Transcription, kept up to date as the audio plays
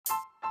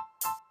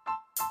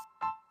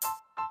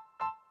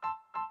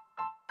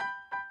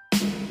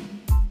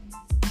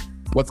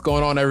What's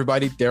going on,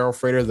 everybody? Daryl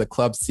Frater, the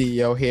club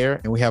CEO here,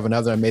 and we have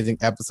another amazing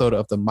episode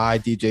of the My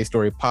DJ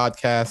Story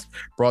podcast,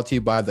 brought to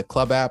you by the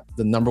Club app,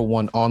 the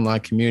 #1 online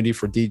community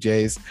for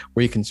DJs,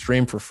 where you can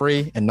stream for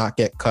free and not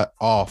get cut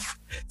off.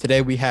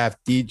 Today, we have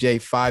DJ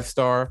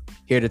 5-Star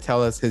here to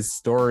tell us his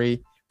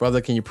story. Brother,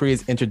 can you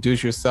please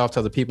introduce yourself,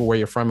 tell the people where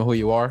you're from and who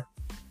you are?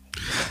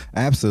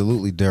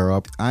 Absolutely,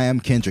 Daryl. I am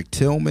Kendrick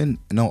Tillman,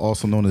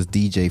 also known as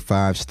DJ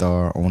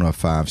 5-Star, owner of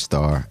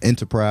 5-Star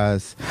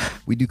Enterprise.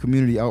 We do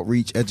community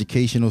outreach,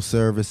 educational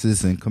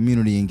services, and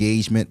community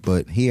engagement.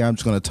 But here I'm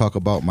just going to talk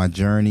about my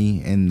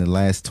journey in the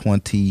last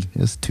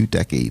 2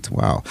 decades.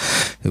 Wow.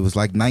 It was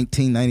like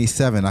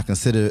 1997. I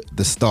consider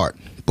the start.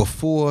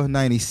 Before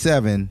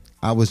 97,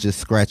 I was just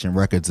scratching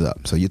records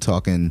up. So you're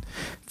talking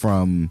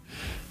from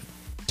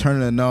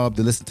turning the knob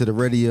to listen to the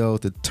radio,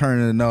 to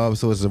turning the knob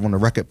so it's on the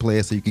record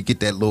player so you could get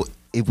that little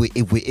if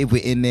we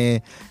in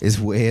there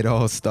is where it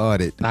all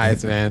started.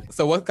 Nice, man.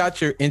 So what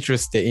got you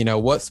interested?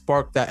 What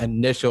sparked that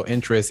initial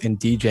interest in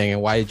DJing,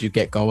 and why did you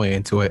get going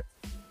into it?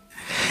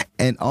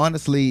 And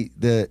honestly,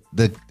 the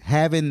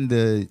having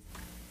the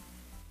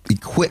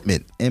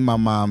equipment in my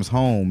mom's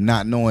home,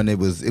 not knowing it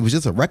was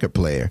just a record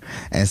player.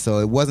 And so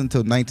it wasn't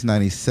until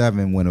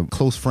 1997 when a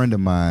close friend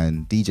of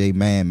mine, DJ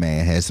Man,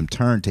 had some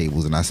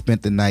turntables, and I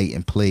spent the night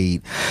and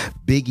played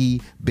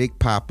Biggie, Big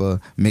Papa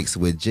mixed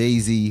with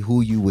Jay-Z,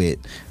 Who You With,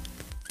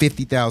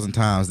 50,000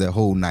 times that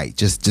whole night,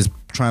 just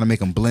trying to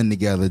make them blend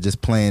together,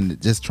 just trying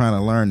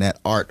to learn that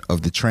art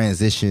of the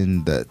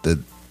transition,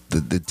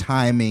 the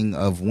timing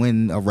of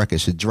when a record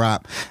should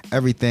drop.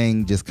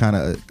 Everything just kind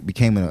of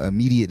became an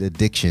immediate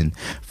addiction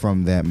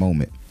from that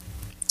moment.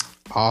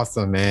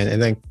 Awesome, man.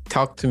 And then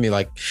talk to me,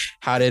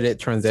 how did it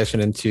transition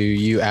into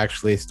you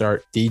actually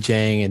start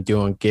DJing and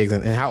doing gigs?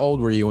 And how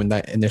old were you when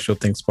that initial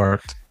thing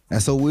sparked?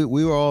 And so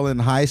we were all in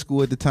high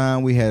school at the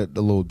time. We had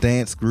a little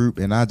dance group,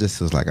 and I just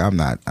was like, I'm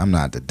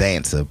not the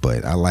dancer,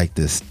 but I like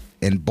this.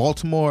 In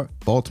Baltimore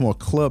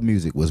club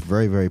music was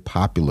very, very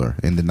popular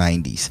in the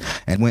 90s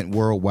and went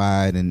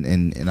worldwide.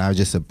 And I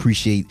just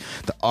appreciate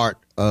the art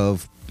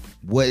of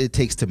what it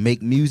takes to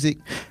make music.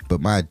 But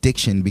my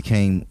addiction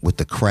became with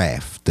the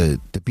craft, to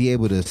be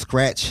able to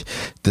scratch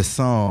the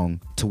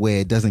song to where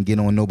it doesn't get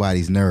on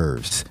nobody's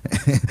nerves,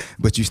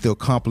 but you still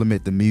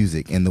compliment the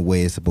music in the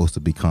way it's supposed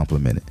to be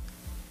complimented.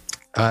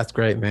 Oh, that's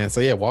great, man. So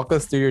yeah, walk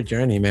us through your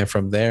journey, man,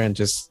 from there, and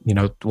just,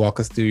 walk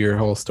us through your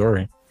whole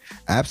story.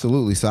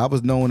 Absolutely. So I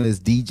was known as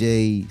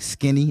DJ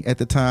Skinny at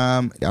the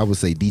time. I would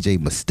say DJ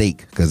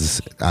Mistake,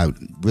 because I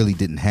really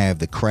didn't have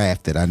the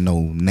craft that I know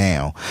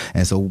now.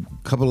 And so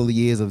a couple of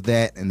years of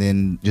that, and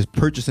then just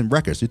purchasing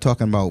records. You're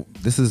talking about,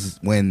 this is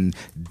when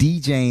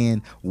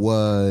DJing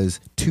was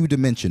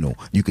two-dimensional.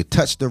 You could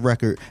touch the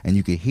record and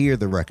you could hear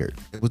the record.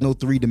 There was no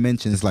 3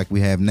 dimensions like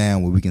we have now,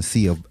 where we can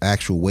see an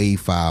actual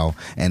wave file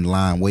and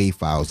line wave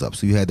files up.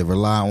 So you had to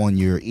rely on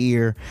your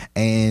ear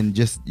and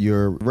just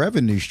your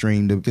revenue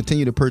stream to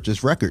continue to purchase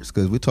records,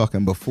 because we're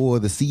talking before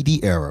the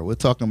CD era. We're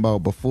talking about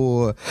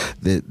before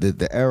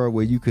the era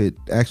where you could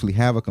actually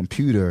have a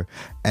computer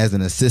as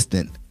an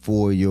assistant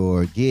for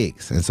your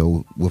gigs. And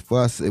so with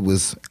us,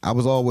 I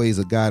was always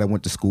a guy that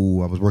went to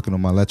school. I was working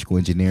on my electrical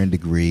engineering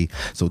degree.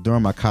 So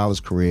during my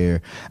college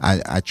career,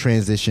 I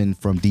transitioned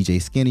from DJ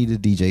Skinny to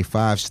DJ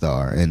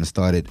 5-Star and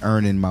started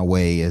earning my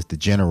way as the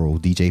General.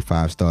 DJ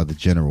 5-Star, the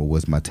General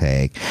was my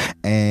tag.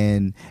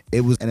 And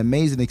it was an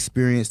amazing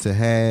experience to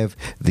have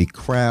the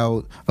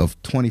crowd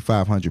of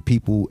 2,500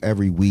 people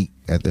every week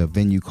at the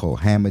venue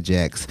called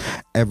Hammerjacks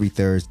every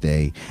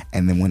Thursday.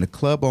 And then when the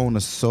club owner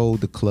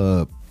sold the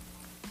club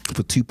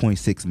for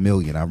 $2.6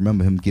 million. I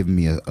remember him giving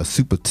me a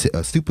super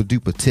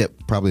duper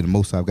tip, probably the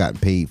most I've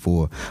gotten paid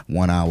for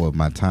 1 hour of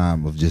my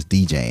time of just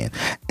DJing.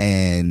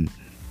 And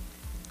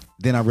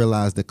then I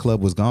realized the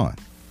club was gone.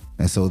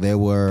 And so there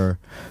were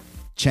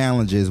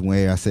challenges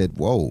where I said,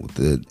 whoa,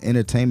 the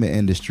entertainment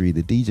industry,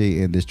 the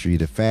DJ industry,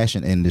 the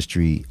fashion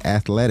industry,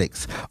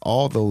 athletics,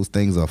 all those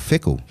things are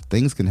fickle.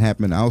 Things can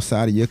happen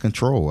outside of your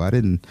control. I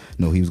didn't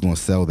know he was going to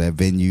sell that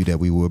venue that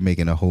we were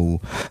making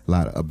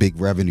a big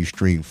revenue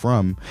stream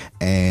from.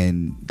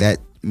 And that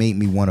made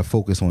me want to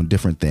focus on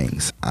different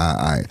things.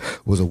 I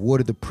was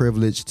awarded the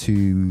privilege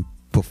to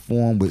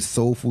perform with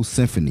Soulful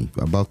Symphony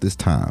about this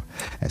time.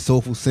 At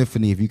Soulful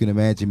Symphony, if you can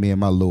imagine me in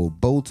my little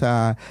bow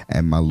tie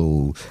and my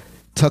little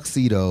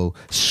tuxedo,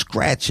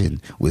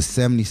 scratching with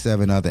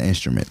 77 other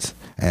instruments.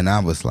 And I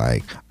was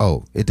like,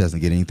 oh, it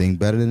doesn't get anything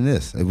better than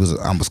this. I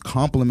was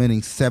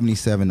complimenting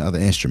 77 other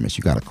instruments.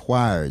 You got a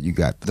choir, you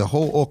got the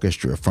whole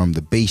orchestra, from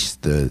the bass,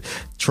 the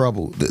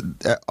treble,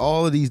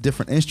 all of these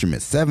different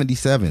instruments,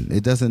 77.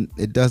 It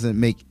doesn't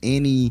make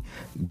any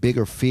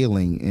bigger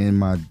feeling in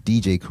my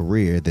DJ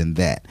career than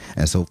that.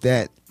 And so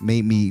that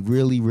made me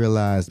really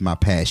realize my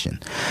passion.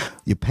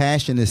 Your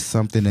passion is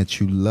something that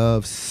you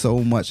love so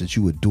much that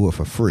you would do it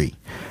for free.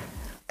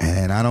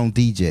 And I don't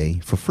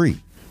DJ for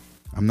free.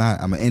 I'm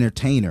an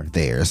entertainer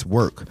there. It's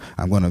work.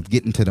 I'm going to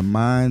get into the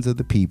minds of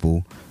the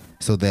people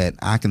so that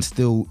I can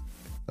still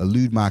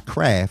elude my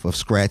craft of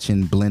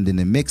scratching, blending,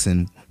 and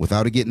mixing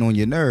without it getting on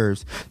your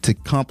nerves, to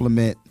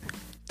complement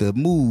the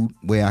mood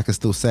where I could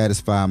still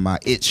satisfy my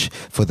itch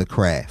for the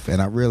craft.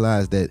 And I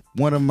realized that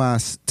one of my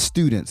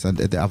students,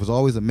 I was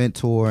always a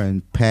mentor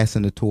and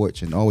passing the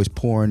torch and always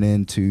pouring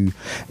into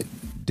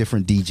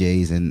different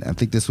DJs, and I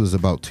think this was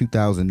about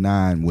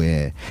 2009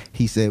 where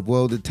he said,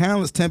 well, the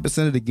talent's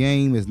 10% of the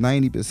game, is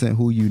 90%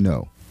 who you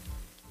know.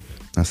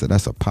 I said,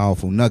 that's a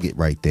powerful nugget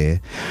right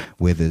there,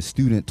 where the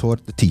student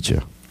taught the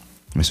teacher.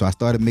 And so I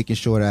started making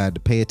sure that I had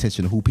to pay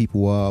attention to who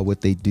people are, what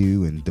they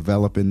do, and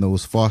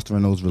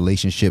fostering those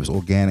relationships,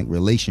 organic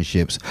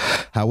relationships.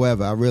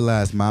 However, I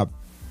realized my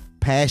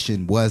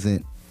passion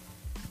wasn't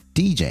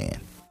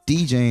DJing.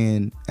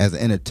 DJing as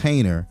an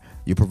entertainer,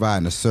 you're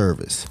providing a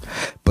service.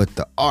 But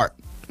the art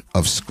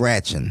of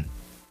scratching,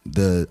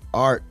 the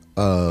art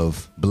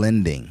of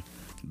blending,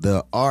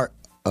 the art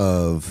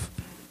of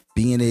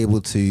being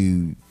able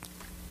to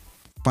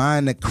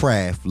find the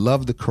craft,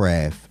 love the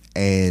craft,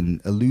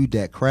 and elude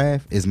that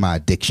craft is my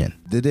addiction.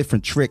 The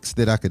different tricks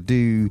that I could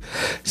do,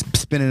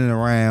 spinning it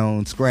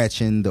around,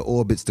 scratching the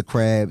orbits, the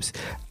crabs,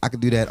 I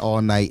could do that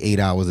all night, 8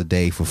 hours a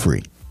day for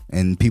free.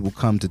 And people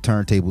come to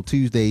Turntable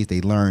Tuesdays,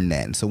 they learn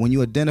that. And so when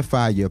you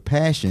identify your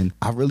passion,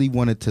 I really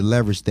wanted to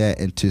leverage that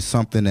into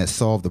something that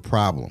solved the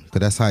problem,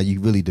 because that's how you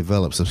really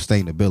develop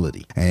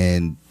sustainability.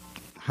 And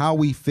how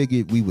we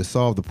figured we would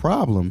solve the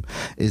problem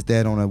is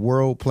that on a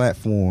world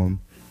platform,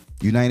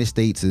 United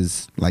States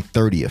is like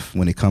 30th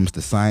when it comes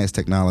to science,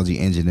 technology,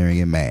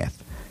 engineering, and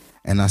math.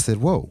 And I said,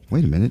 whoa,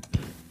 wait a minute.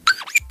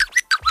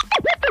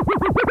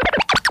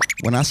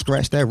 When I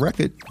scratched that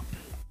record,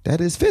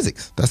 that is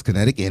physics. That's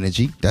kinetic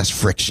energy. That's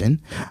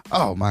friction.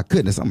 Oh my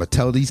goodness, I'm gonna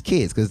tell these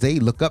kids, because they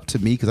look up to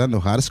me because I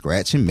know how to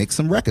scratch and mix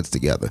some records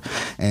together.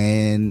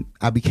 And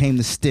I became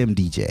the STEM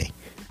DJ.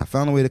 I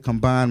found a way to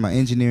combine my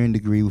engineering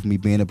degree with me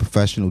being a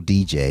professional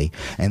DJ,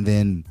 and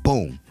then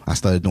boom, I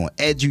started doing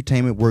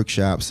edutainment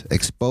workshops,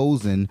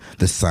 exposing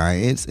the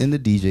science in the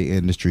DJ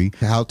industry,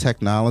 how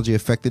technology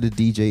affected the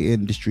DJ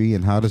industry,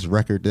 and how this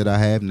record that I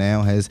have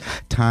now has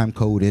time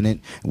code in it,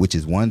 which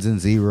is ones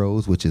and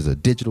zeros, which is a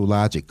digital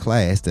logic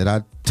class that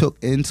I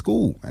took in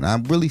school. And I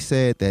really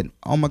said that,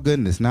 oh my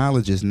goodness,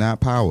 knowledge is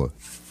not power.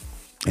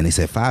 And they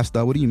said,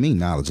 5-star, what do you mean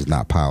knowledge is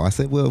not power? I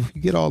said, well, if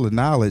you get all the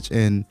knowledge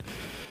and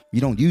you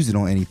don't use it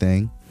on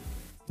anything,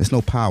 there's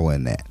no power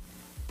in that.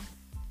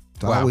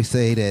 So wow. I always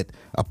say that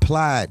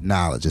applied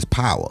knowledge is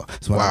power.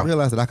 So when I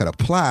realized that I could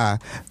apply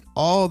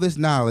all this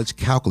knowledge,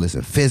 calculus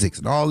and physics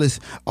and all the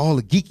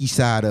geeky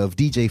side of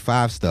DJ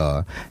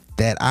 5-star,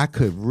 that I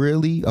could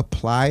really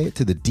apply it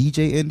to the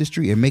DJ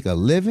industry and make a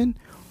living,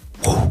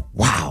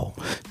 wow,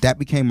 that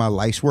became my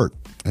life's work.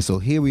 And so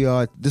here we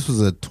are. This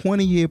was a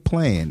 20-year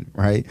plan,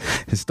 right?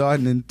 It's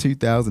starting in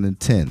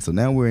 2010. So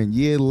now we're in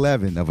year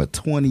 11 of a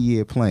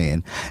 20-year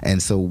plan.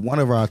 And so one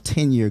of our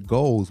 10-year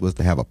goals was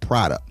to have a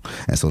product.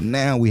 And so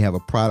now we have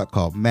a product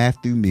called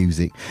Math Through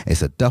Music.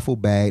 It's a duffel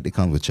bag that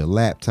comes with your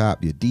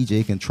laptop, your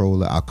DJ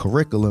controller, our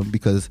curriculum,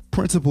 because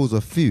principles are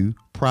few,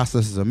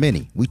 processes are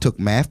many. We took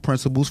math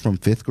principles from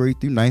 5th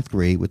grade through 9th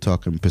grade. We're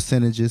talking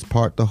percentages,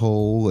 part to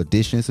whole,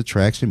 addition,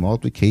 subtraction,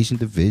 multiplication,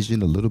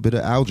 division, a little bit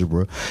of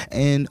algebra,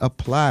 and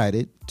applied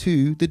it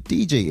to the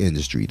DJ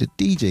industry, the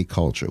DJ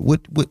culture.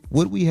 What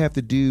we have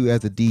to do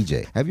as a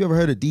DJ. Have you ever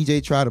heard a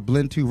DJ try to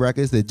blend two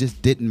records that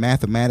just didn't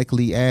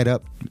mathematically add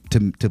up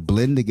to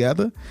blend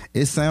together?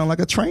 It sounds like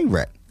a train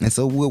wreck. And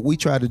so what we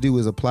try to do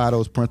is apply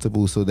those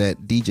principles so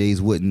that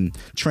DJs wouldn't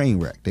train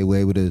wreck. They were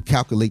able to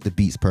calculate the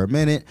beats per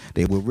minute.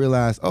 They would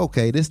realize,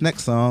 okay, this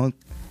next song,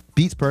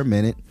 beats per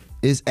minute,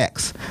 is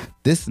X.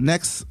 This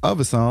next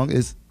other song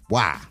is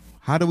Y.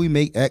 How do we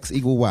make X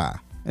equal Y?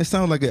 It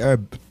sounds like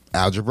an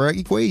algebraic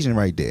equation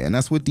right there. And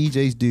that's what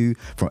DJs do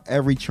from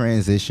every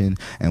transition.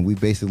 And we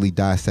basically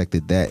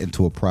dissected that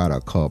into a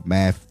product called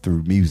Math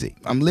Through Music.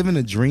 I'm living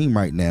a dream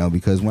right now,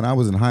 because when I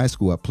was in high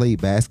school, I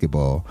played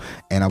basketball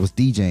and I was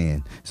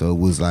DJing. So it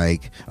was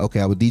like,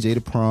 okay, I would DJ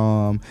the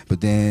prom, but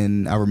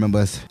then I remember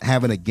us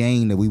having a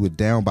game that we were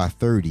down by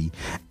 30,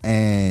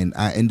 and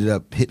I ended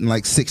up hitting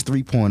like 6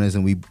 3-pointers,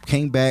 and we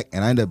came back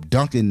and I ended up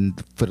dunking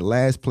for the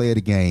last play of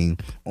the game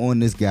on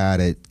this guy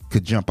that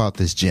could jump out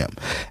this gym.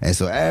 And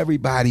so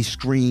everybody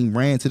screamed,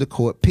 ran to the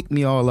court, picked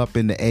me all up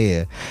in the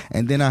air.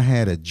 And then I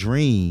had a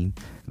dream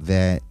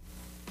that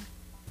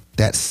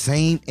that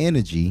same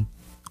energy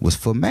was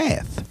for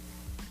math.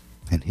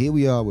 And here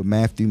we are with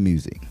Math Through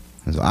Music.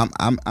 And so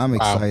I'm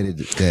excited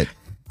that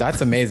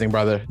that's amazing,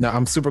 brother. No,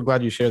 I'm super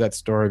glad you shared that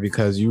story,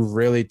 because you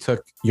really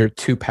took your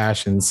two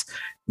passions,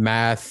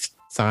 math,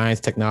 science,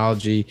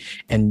 technology,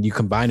 and you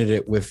combined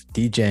it with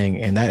DJing,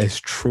 and that is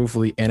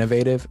truthfully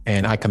innovative,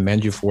 and I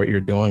commend you for what you're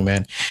doing,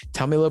 man.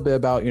 Tell me a little bit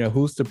about,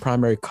 who's the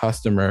primary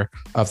customer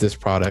of this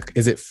product?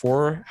 Is it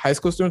for high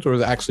school students, or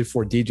is it actually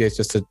for DJs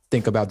just to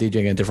think about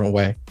DJing in a different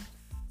way?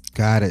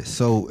 Got it.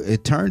 So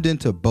it turned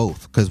into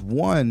both, because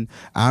one,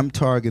 I'm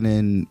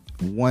targeting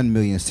 1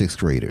 million sixth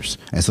graders.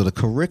 And so the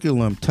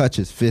curriculum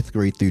touches 5th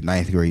grade through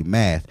 9th grade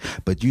math.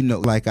 But you know,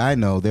 like I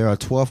know, there are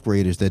 12th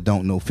graders that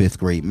don't know 5th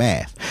grade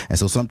math. And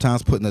so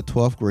sometimes putting a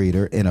 12th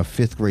grader in a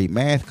 5th grade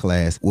math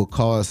class will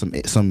cause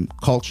some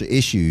culture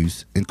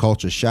issues and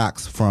culture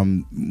shocks,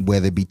 from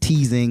whether it be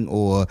teasing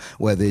or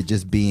whether it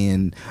just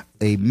being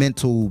a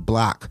mental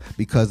block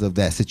because of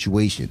that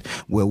situation.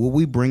 Well, what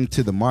we bring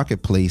to the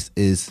marketplace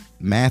is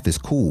math is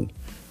cool.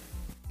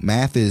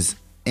 Math is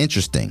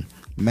interesting.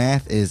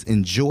 Math is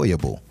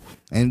enjoyable.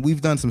 And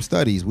we've done some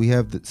studies. We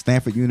have the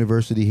Stanford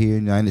University here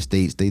in the United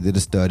States. They did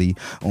a study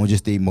on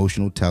just the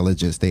emotional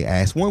intelligence. They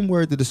asked one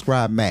word to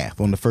describe math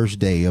on the first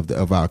day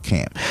of our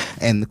camp.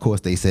 And of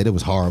course, they said it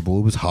was horrible,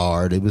 it was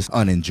hard, it was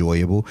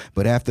unenjoyable.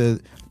 But after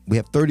we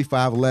have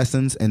 35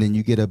 lessons, and then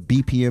you get a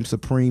BPM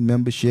Supreme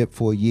membership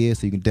for a year,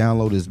 so you can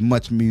download as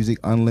much music,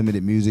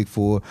 unlimited music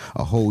for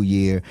a whole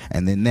year.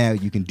 And then now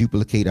you can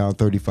duplicate our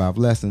 35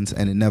 lessons,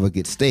 and it never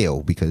gets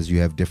stale because you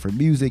have different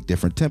music,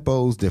 different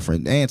tempos,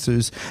 different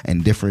answers,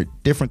 and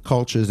different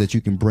cultures that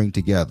you can bring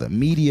together.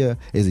 Media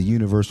is a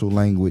universal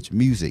language.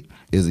 Music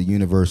is a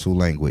universal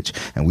language.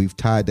 And we've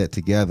tied that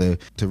together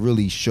to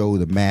really show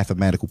the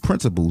mathematical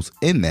principles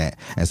in that.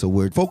 And so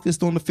we're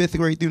focused on the 5th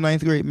grade through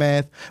 9th grade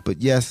math,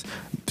 but yes,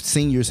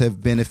 seniors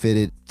have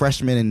benefited,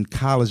 freshmen in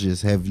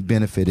colleges have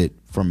benefited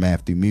from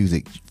math through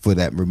music for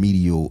that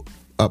remedial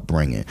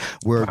upbringing.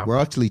 We're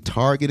actually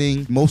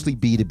targeting mostly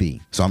B2B.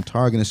 So I'm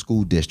targeting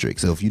school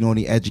districts. So if you know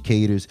any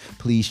educators,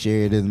 please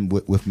share them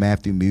with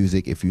Math Through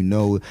Music. If you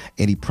know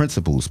any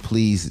principals,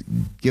 please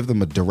give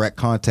them a direct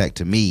contact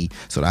to me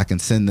so that I can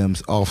send them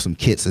off some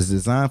kits. It's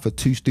designed for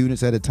 2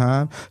 students at a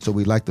time. So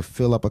we like to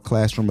fill up a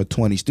classroom of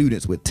 20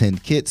 students with 10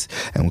 kits.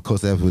 And of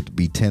course, that would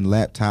be 10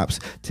 laptops,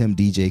 10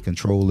 DJ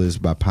controllers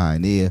by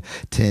Pioneer,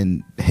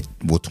 20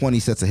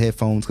 sets of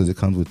headphones, because it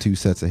comes with 2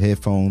 sets of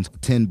headphones,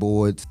 10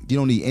 boards. You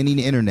don't need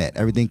any internet.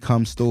 Everything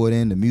comes stored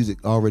in. The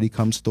music already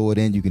comes stored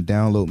in. You can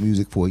download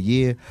music for a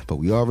year, but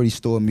we already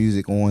store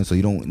music on, so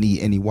you don't need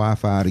any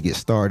Wi-Fi to get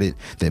started.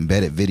 The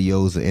embedded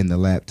videos are in the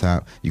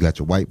laptop. You got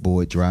your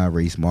whiteboard, dry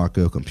erase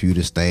marker,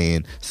 computer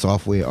stand,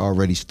 software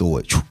already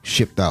stored,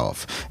 shipped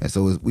off. And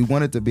so we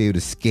wanted to be able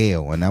to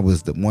scale, and that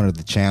was one of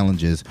the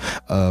challenges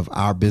of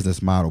our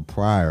business model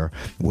prior,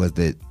 was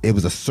that it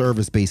was a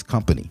service-based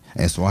company.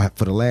 And so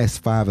for the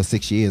last 5 or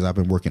 6 years, I've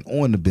been working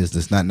on the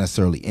business, not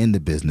necessarily in the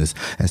business.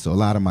 And so a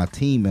lot of my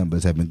team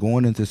members have been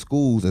going into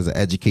schools as an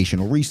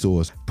educational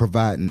resource,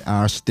 providing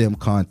our STEM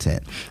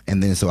content.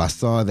 And then so I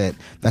saw that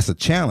that's a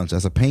challenge,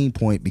 that's a pain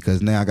point,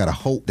 because now I got to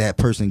hope that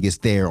person gets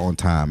there on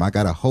time. I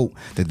got to hope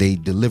that they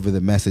deliver the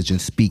message and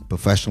speak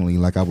professionally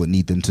like I would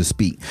need them to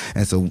speak.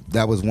 And so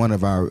that was one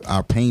of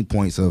our pain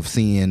points of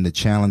seeing the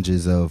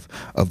challenges of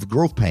the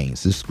growth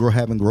pains,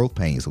 having growth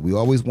pains. So we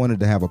always wanted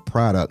to have a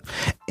product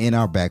in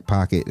our back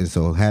pocket. And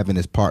so having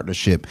this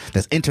partnership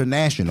that's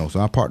international.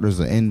 So our partners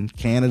are in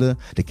Canada.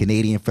 The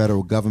Canadian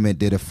federal government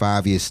did a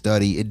 5-year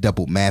study. It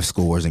doubled math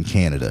scores in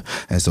Canada.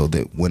 And so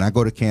when I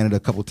go to Canada a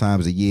couple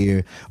times a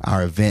year,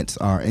 our events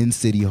are in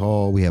City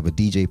Hall. We have a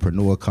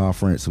DJpreneur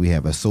conference. We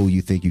have a So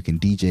You Think You Can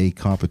DJ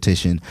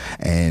competition.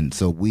 And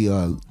so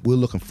we're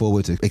looking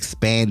forward to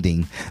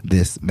expanding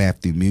this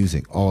Math Through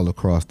Music all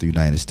across the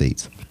United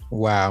States.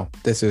 Wow,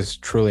 this is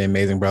truly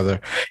amazing, brother.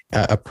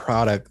 A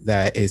product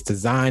that is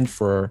designed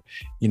for,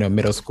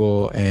 middle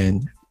school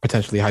and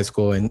potentially high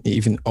school and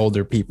even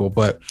older people,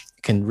 but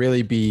can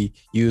really be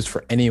used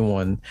for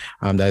anyone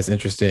that is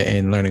interested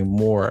in learning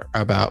more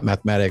about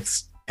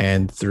mathematics,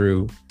 and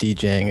through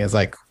DJing is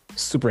like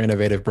super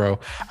innovative, bro.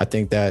 I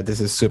think that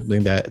this is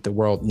something that the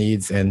world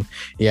needs. And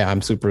yeah,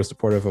 I'm super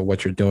supportive of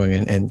what you're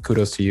doing, and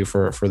kudos to you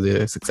for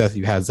the success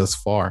you had thus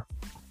far.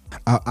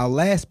 Our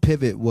last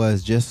pivot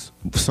was just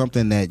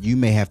something that you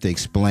may have to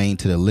explain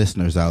to the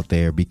listeners out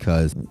there,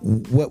 because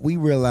what we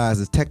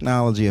realized is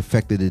technology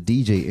affected the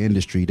DJ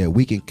industry, that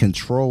we can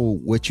control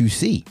what you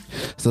see.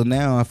 So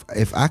now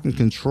if I can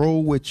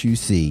control what you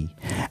see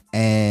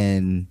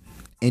and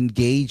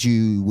engage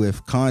you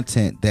with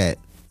content that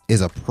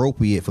is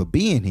appropriate for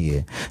being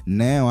here,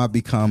 now I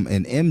become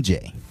an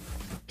MJ.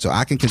 So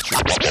I can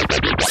control.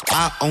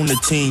 I own the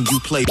team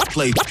you play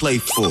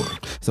for.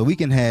 So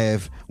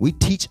we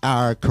teach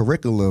our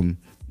curriculum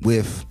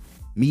with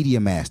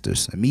Media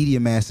Masters. Media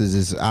Masters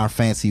is our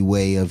fancy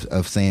way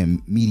of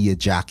saying media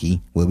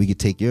jockey, where we can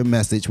take your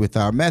message with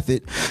our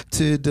method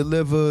to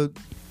deliver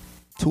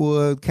to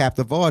a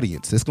captive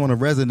audience. It's going to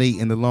resonate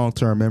in the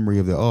long-term memory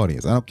of the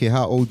audience. I don't care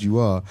how old you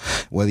are,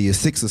 whether you're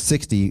 6 or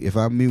 60. If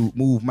I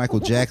move Michael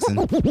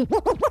Jackson.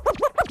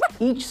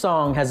 Each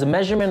song has a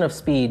measurement of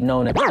speed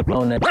known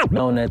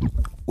as.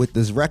 With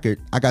this record,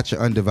 I got your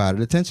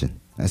undivided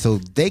attention. And so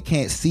they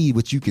can't see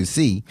what you can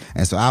see.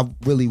 And so I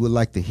really would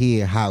like to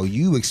hear how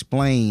you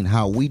explain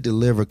how we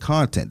deliver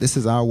content. This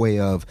is our way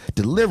of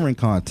delivering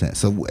content.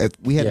 So if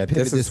we had to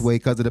pivot this way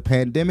because of the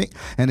pandemic,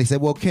 and they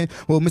said, well,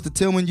 Mr.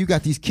 Tillman, you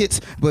got these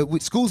kits,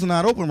 but schools are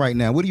not open right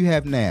now. What do you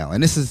have now?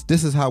 And this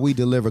is how we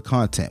deliver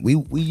content.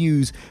 We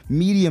use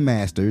Media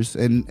Masters,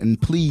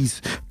 and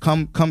please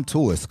come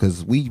to us,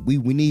 because we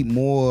need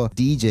more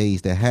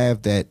DJs that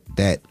have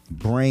that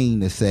brain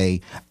to say,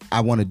 I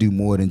want to do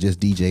more than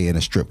just DJ in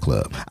a strip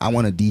club. I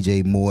want to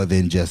DJ more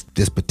than just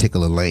this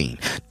particular lane.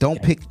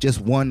 Don't pick just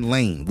one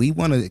lane. We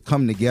want to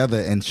come together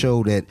and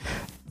show that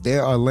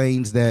there are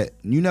lanes that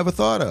you never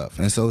thought of.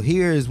 And so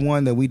here is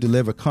one that we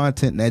deliver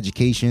content and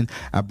education.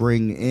 I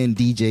bring in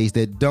DJs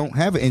that don't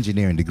have an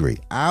engineering degree.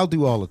 I'll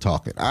do all the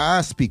talking. I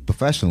speak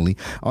professionally.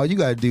 All you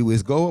got to do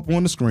is go up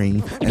on the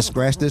screen and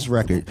scratch this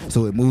record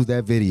so it moves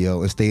that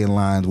video and stay in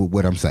line with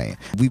what I'm saying.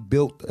 We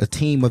built a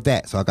team of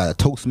that. So I got a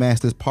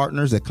Toastmasters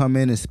partners that come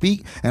in and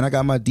speak, and I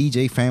got my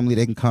DJ family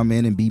that can come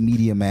in and be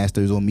media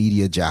masters or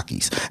media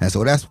jockeys. And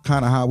so that's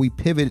kind of how we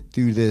pivoted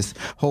through this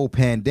whole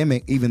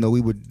pandemic, even though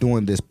we were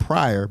doing this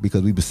prior,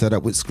 because we were set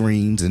up with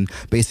screens, and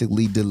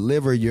basically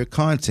deliver your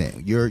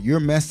content.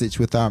 Your message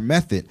with our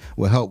method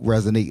will help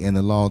resonate in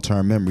the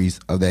long-term memories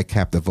of that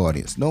captive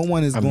audience. No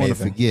one is going to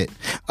forget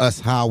us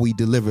how we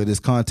deliver this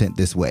content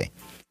this way.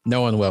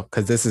 No one will,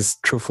 because this is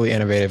truthfully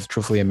innovative,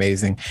 truthfully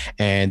amazing.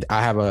 And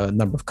I have a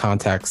number of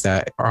contacts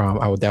that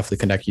I will definitely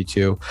connect you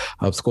to,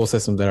 of school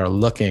systems that are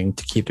looking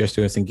to keep their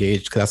students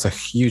engaged, because that's a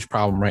huge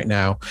problem right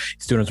now.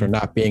 Students are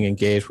not being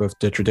engaged with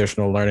the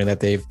traditional learning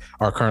that they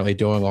are currently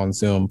doing on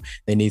Zoom.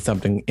 They need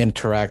something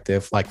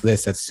interactive like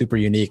this that's super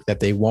unique, that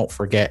they won't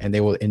forget and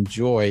they will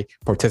enjoy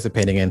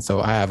participating in.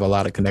 So I have a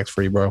lot of connects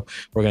for you, bro.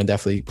 We're going to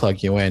definitely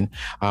plug you in.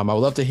 I would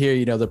love to hear,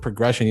 the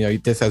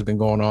progression. This has been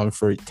going on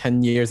for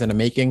 10 years in the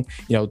making.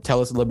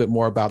 Tell us a little bit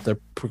more about the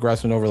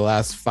progression over the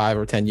last 5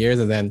 or 10 years,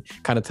 and then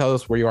kind of tell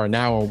us where you are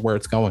now and where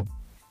it's going.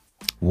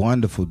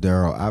 Wonderful,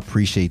 Daryl. I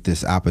appreciate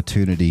this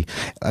opportunity.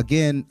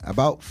 Again,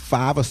 about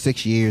 5 or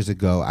 6 years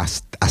ago, I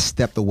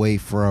stepped away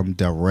from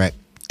direct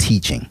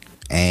teaching.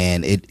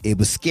 And it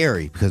was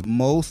scary, because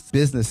most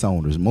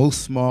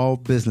small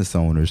business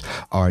owners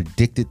are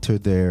addicted to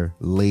their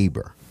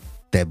labor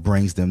that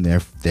brings them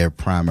their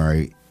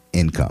primary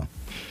income.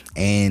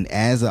 And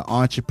as an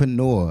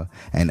entrepreneur,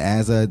 and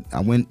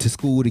I went to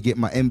school to get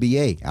my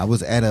MBA, I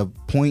was at a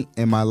point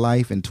in my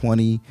life in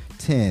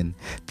 2010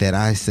 that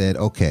I said,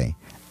 okay,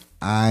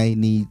 I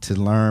need to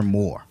learn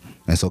more.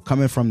 And so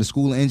coming from the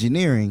School of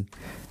Engineering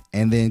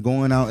and then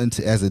going out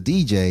into as a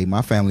DJ,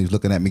 my family was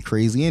looking at me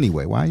crazy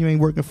anyway. Why you ain't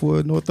working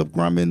for Northrop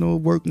Grumman or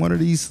work one of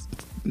these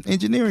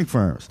engineering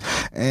firms?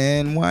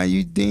 And why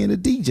you being a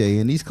DJ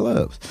in these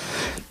clubs?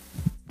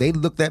 They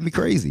looked at me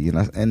crazy,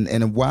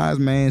 and a wise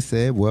man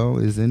said, well,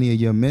 is any of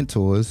your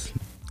mentors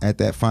at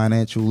that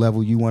financial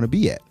level you want to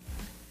be at?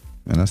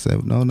 And I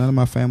said, no, none of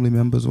my family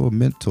members or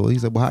mentors. He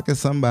said, well, how can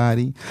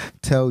somebody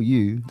tell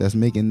you that's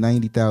making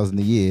 $90,000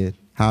 a year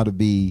how to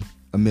be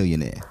a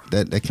millionaire?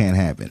 That can't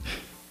happen.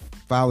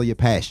 Follow your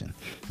passion.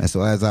 And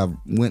so as I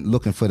went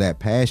looking for that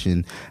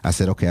passion, I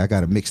said, okay, I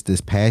got to mix this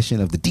passion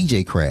of the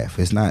DJ craft.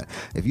 It's not,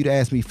 if you'd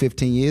asked me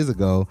 15 years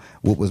ago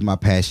what was my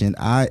passion,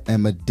 I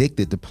am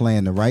addicted to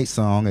playing the right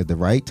song at the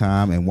right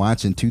time and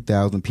watching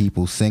 2,000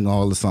 people sing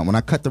all the song. When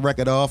I cut the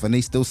record off and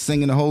they still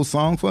singing the whole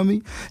song for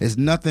me, there's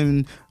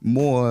nothing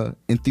more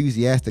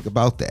enthusiastic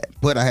about that.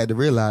 But I had to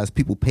realize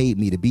people paid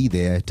me to be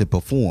there to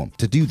perform,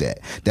 to do that.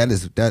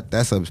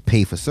 That's a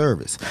pay for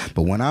service.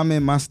 But when I'm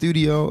in my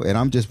studio and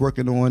I'm just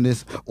working on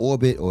this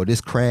orbit or this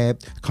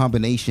crab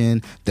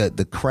combination,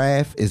 the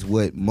craft is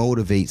what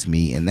motivates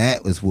me, and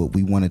that is what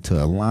we wanted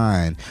to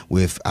align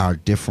with our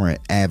different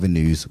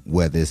avenues,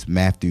 whether it's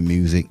Math Through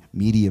Music,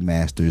 Media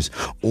Masters,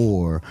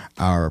 or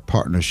our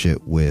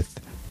partnership with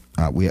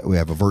we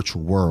have a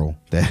virtual world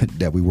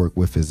that we work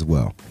with as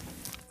well.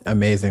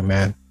 Amazing,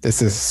 man.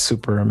 This is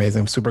super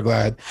amazing. I'm super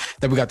glad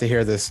that we got to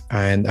hear this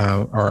and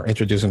are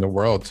introducing the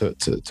world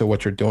to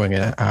what you're doing.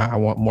 And I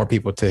want more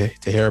people to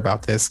hear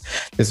about this.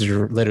 This is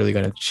literally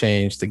going to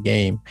change the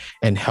game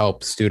and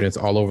help students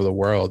all over the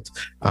world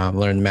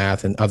learn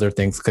math and other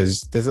things,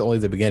 because this is only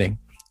the beginning.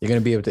 You're going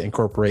to be able to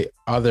incorporate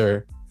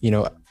other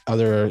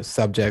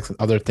subjects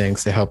and other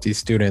things to help these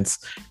students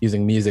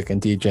using music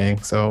and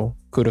DJing. So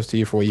kudos to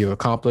you for what you've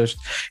accomplished.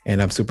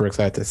 And I'm super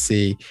excited to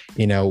see,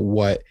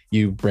 what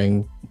you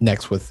bring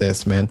next with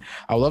this, man.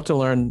 I would love to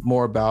learn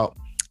more about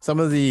some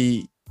of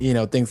the,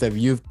 things that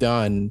you've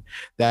done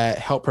that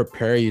help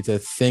prepare you to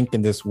think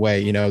in this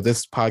way.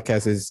 This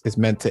podcast is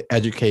meant to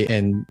educate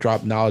and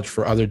drop knowledge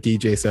for other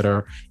DJs that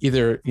are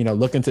either,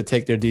 looking to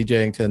take their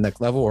DJing to the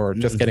next level or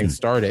just getting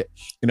started.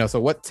 So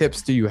what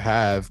tips do you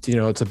have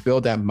to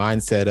build that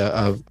mindset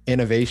of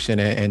innovation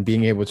and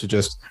being able to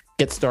just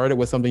get started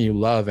with something you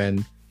love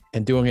and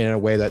doing it in a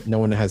way that no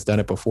one has done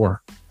it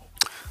before?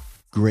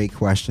 Great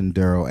question,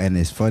 Daryl. And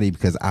it's funny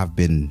because I've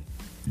been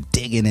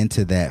digging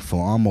into that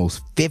for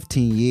almost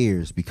 15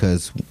 years,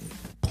 because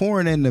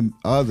pouring into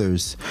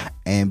others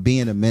and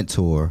being a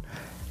mentor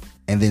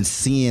and then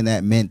seeing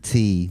that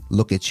mentee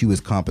look at you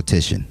as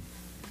competition.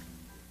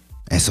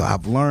 And so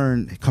I've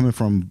learned, coming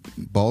from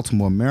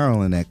Baltimore,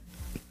 Maryland, that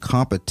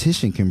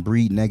competition can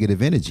breed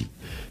negative energy.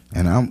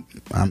 And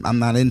I'm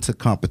not into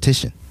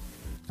competition.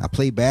 I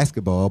played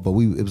basketball, but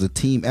it was a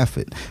team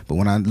effort. But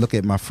when I look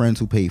at my friends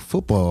who played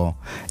football,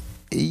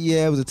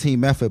 yeah, it was a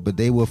team effort, but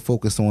they were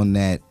focused on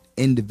that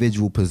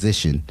individual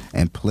position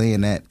and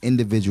playing that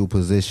individual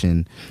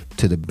position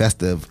to the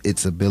best of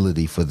its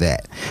ability for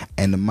that.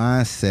 And the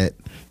mindset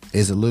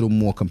is a little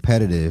more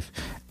competitive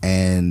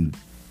and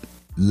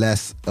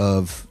less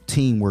of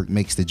teamwork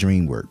makes the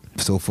dream work.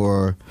 So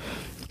for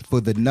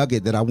the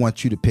nugget that I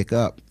want you to pick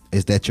up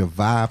is that your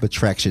vibe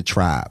attracts your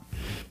tribe.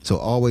 So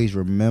always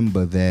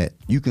remember that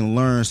you can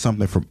learn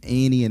something from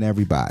any and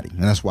everybody.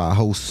 And that's why I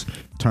host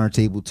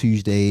Turntable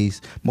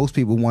Tuesdays. Most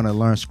people want to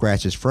learn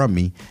scratches from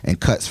me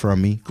and cuts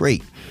from me.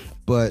 Great.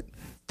 But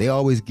they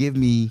always give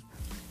me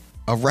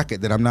a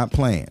record that I'm not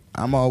playing.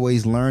 I'm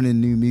always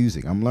learning new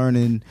music. I'm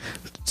learning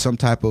some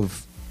type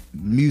of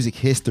music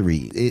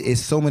history.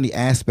 It's so many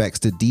aspects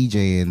to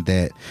DJing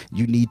that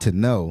you need to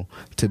know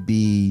to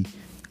be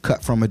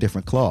cut from a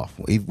different cloth,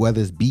 whether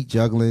it's beat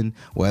juggling,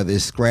 whether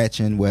it's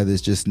scratching, whether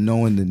it's just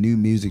knowing the new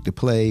music to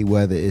play,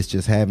 whether it's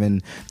just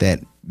having that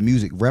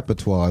music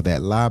repertoire,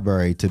 that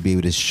library to be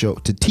able to show,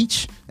 to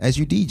teach as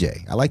you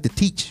DJ. I like to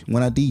teach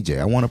when I DJ.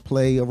 I want to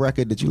play a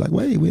record that you're like,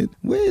 wait,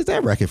 where is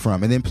that record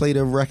from? And then play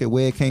the record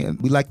where it came.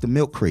 We like the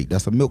Milk Crate.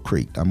 That's a Milk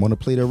Crate. I'm going to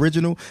play the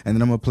original, and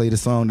then I'm going to play the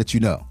song that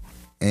you know.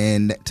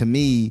 And to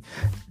me,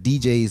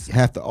 DJs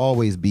have to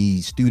always be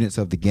students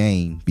of the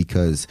game,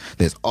 because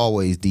there's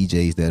always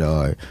DJs that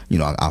are,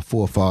 our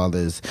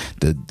forefathers,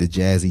 the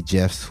Jazzy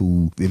Jeffs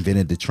who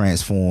invented the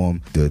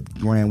transform, the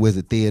Grand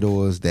Wizard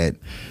Theodores that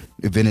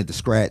invented the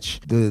scratch,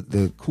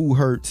 the Kool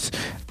Hertz,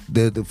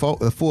 the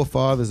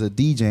forefathers of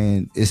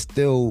DJing. Is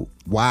still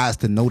wise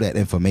to know that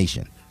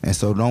information. And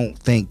so don't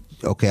think,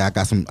 okay, I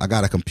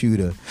got a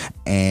computer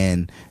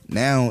and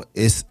now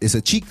it's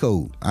a cheat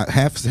code.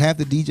 Half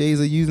the DJs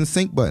are using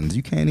sync buttons.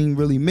 You can't even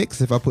really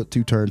mix if I put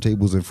two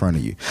turntables in front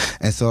of you.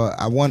 And so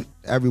I want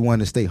everyone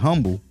to stay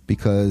humble,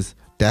 because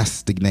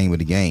that's the name of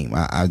the game.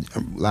 A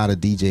lot of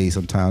DJs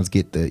sometimes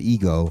get the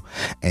ego,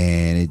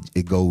 and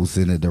it goes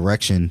in a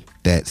direction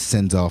that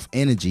sends off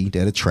energy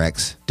that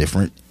attracts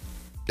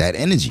that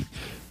energy.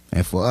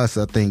 And for us,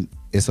 I think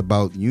it's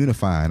about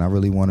unifying. I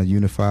really want to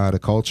unify the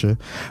culture.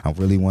 I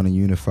really want to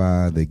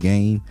unify the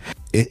game.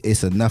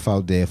 It's enough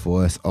out there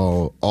for us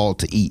all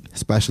to eat,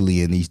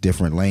 especially in these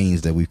different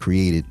lanes that we've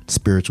created: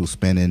 spiritual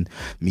spinning,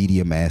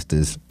 media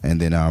masters, and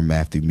then our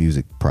Matthew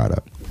Music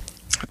product.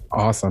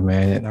 Awesome,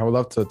 man. And I would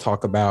love to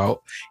talk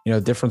about,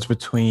 the difference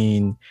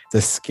between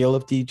the skill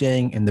of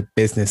DJing and the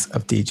business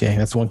of DJing.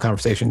 That's one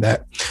conversation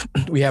that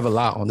we have a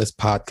lot on this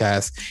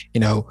podcast.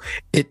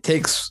 It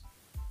takes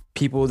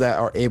people that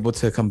are able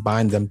to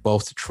combine them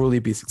both to truly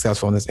be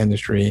successful in this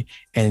industry.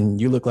 And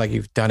you look like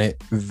you've done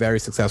it very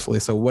successfully.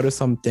 So what are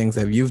some things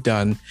that you've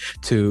done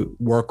to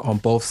work on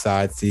both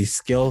sides, the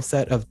skill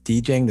set of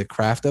DJing, the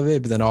craft of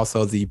it, but then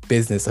also the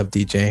business of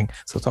DJing?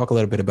 So talk a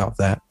little bit about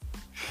that.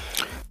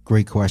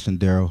 Great question,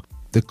 Daryl.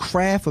 The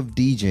craft of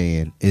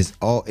DJing is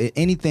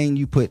anything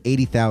you put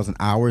 80,000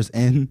 hours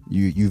in,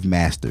 you've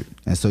mastered.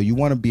 And so you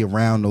want to be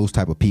around those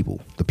type of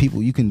people. The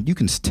people you can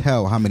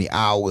tell how many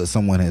hours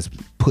someone has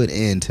put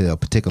into a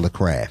particular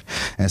craft.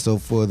 And so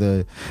for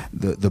the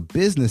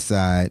business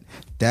side,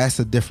 that's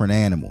a different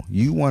animal.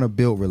 You want to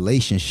build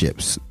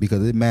relationships,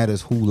 because it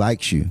matters who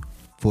likes you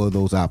for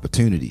those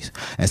opportunities.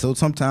 And so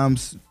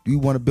sometimes you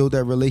want to build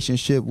that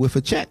relationship with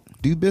a check.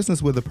 Do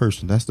business with a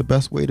person. That's the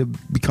best way to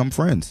become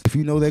friends. If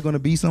you know they're going to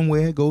be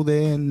somewhere, go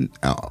there and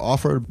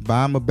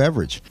buy them a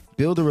beverage.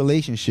 Build a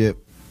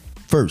relationship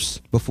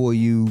first before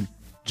you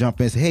jump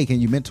in and say, hey, can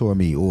you mentor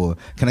me? Or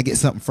can I get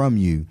something from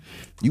you?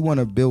 You want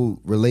to build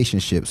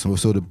relationships.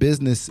 So the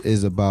business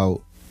is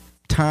about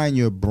tying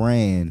your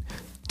brand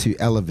to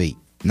elevate,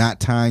 not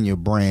tying your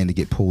brand to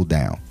get pulled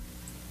down.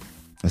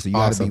 And so you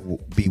got to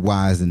be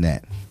wise in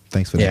that.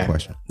 Thanks for that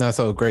question. No,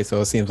 so great.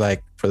 So it seems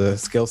like for the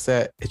skill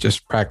set, it's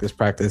just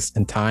practice,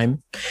 and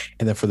time.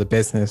 And then for the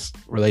business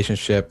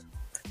relationship,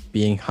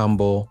 being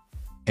humble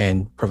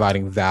and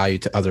providing value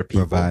to other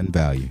people. Providing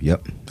value.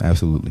 Yep,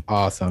 absolutely.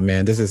 Awesome,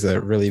 man. This is a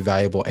really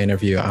valuable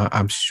interview.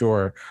 I'm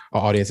sure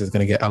our audience is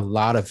going to get a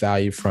lot of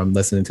value from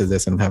listening to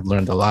this and have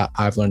learned a lot.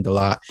 I've learned a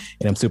lot,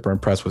 and I'm super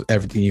impressed with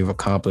everything you've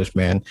accomplished,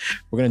 man.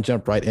 We're going to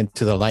jump right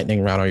into the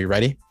lightning round. Are you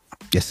ready?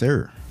 Yes,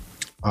 sir.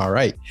 All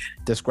right.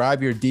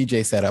 Describe your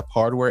DJ setup,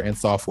 hardware and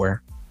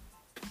software.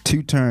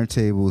 2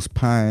 turntables,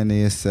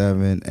 Pioneer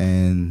 7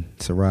 and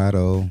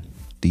Serato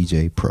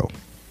DJ Pro.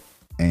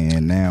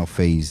 And now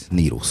Phase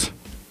Needles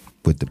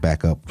with the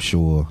backup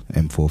Shure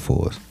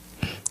M44s.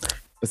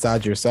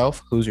 Besides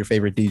yourself, who's your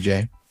favorite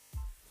DJ?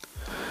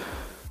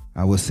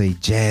 I would say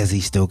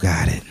Jazzy still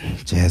got it.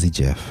 Jazzy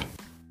Jeff.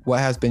 What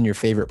has been your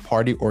favorite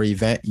party or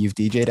event you've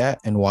DJ'd at,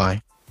 and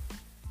why?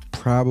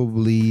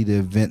 Probably the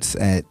events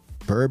at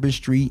Bourbon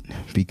Street,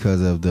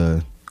 because of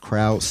the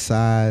crowd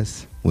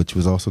size, which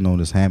was also known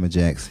as Hammer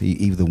Jacks,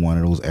 either one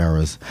of those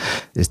eras.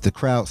 It's the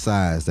crowd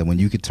size that when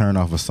you could turn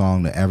off a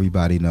song that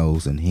everybody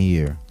knows and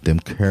hear them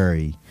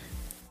carry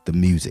the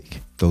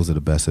music. Those are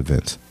the best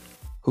events.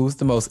 Who's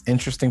the most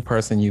interesting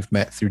person you've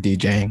met through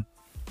DJing?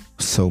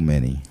 So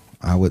many.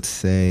 I would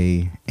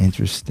say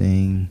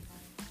interesting.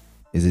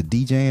 Is it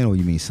DJing or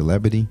you mean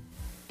celebrity?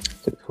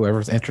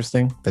 Whoever's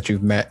interesting that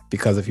you've met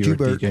because of your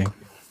DJing.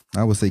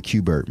 I would say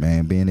Q-Bert,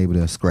 man. Being able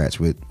to scratch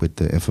with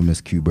the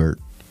infamous Q-Bert.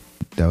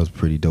 That was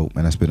pretty dope,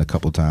 man. That's been a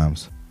couple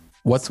times.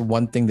 What's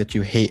one thing that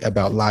you hate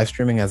about live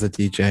streaming as a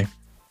DJ?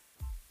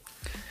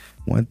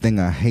 One thing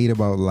I hate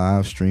about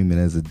live streaming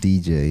as a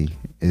DJ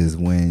is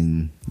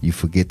when you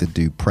forget to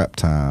do prep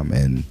time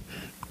and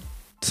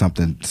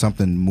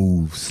something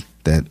moves.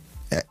 That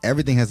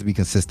everything has to be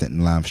consistent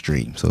in live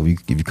stream. So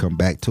if you come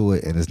back to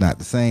it and it's not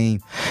the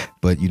same,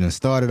 but you done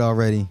started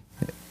already,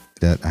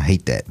 that I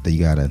hate that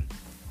you gotta.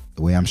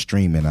 The way I'm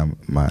streaming,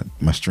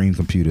 my stream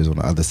computer is on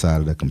the other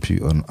side of the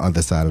computer, on the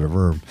other side of the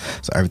room.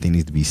 So everything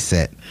needs to be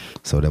set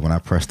so that when I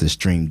press the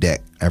stream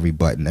deck, every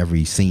button,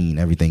 every scene,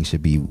 everything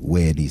should be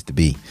where it needs to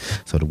be.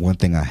 So the one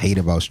thing I hate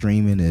about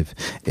streaming,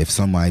 if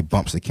somebody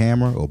bumps a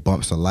camera or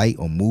bumps a light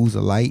or moves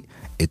a light,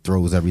 it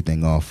throws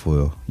everything off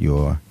for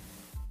your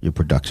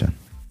production.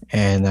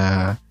 And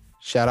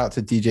shout out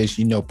to DJs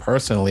you know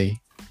personally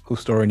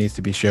whose story needs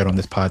to be shared on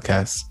this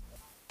podcast.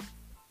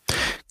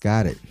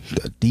 Got it.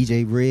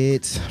 DJ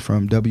Reds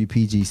from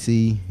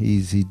WPGC.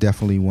 He's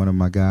definitely one of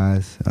my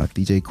guys.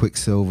 DJ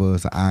Quicksilver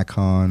is an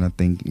icon. I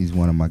think he's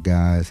one of my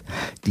guys.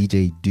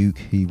 DJ Duke,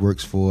 he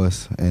works for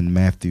us in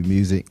Math Through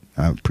Music.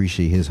 I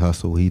appreciate his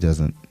hustle. He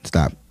doesn't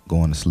stop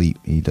going to sleep.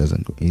 He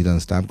doesn't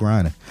stop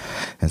grinding.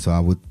 And so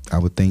I would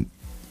think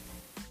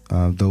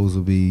those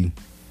will be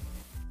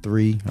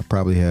 3. I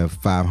probably have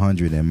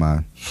 500 in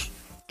my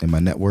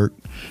network.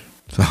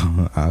 So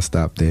I'll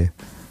stop there.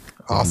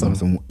 Awesome.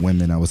 Some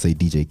women, I would say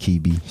DJ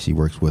Kibi. She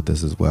works with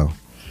us as well.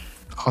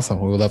 Awesome.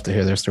 We would love to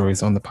hear their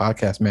stories on the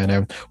podcast, man.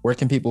 And where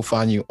can people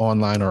find you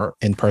online or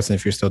in person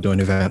if you're still doing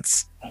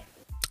events?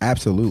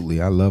 Absolutely.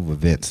 I love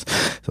events.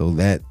 So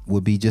that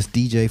would be just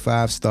DJ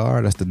 5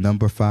 Star. That's the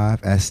number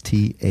 5,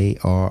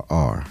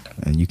 STARR.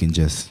 And you can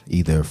just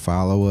either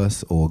follow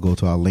us or go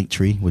to our link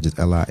tree, which is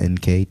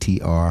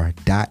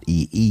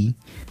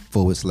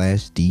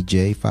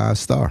linktr.ee/DJ 5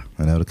 Star.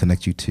 And that'll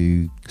connect you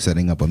to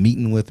setting up a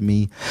meeting with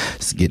me,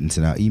 getting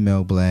to our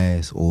email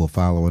blast, or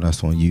following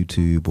us on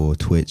YouTube or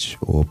Twitch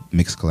or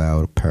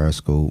Mixcloud,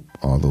 Periscope,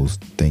 all those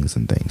things.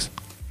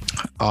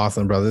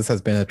 Awesome, brother. This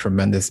has been a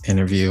tremendous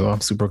interview. I'm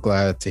super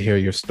glad to hear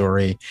your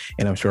story,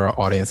 and I'm sure our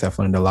audience have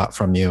learned a lot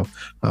from you.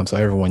 So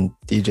everyone,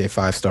 DJ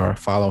 5 Star,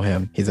 follow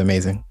him. He's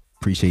amazing.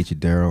 Appreciate you,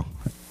 Daryl.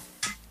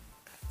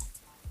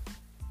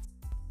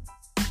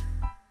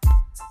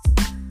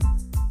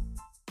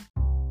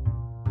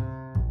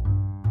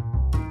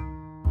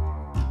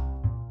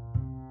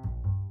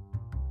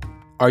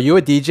 Are you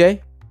a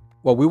DJ?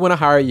 Well, we want to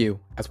hire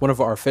you as one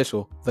of our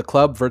official The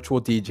Club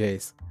virtual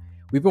DJs.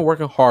 We've been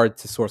working hard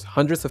to source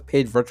hundreds of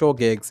paid virtual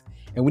gigs,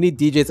 and we need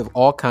DJs of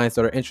all kinds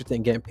that are interested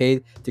in getting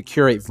paid to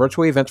curate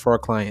virtual events for our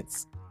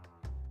clients.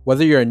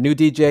 Whether you're a new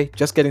DJ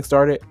just getting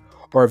started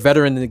or a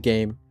veteran in the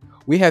game,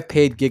 we have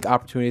paid gig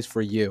opportunities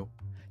for you.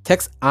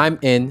 Text I'm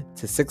in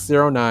to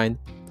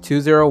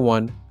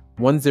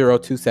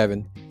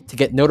 609-201-1027 to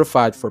get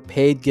notified for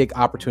paid gig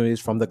opportunities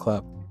from the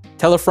club.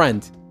 Tell a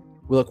friend.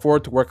 We look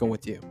forward to working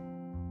with you.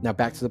 Now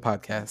back to the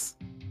podcast.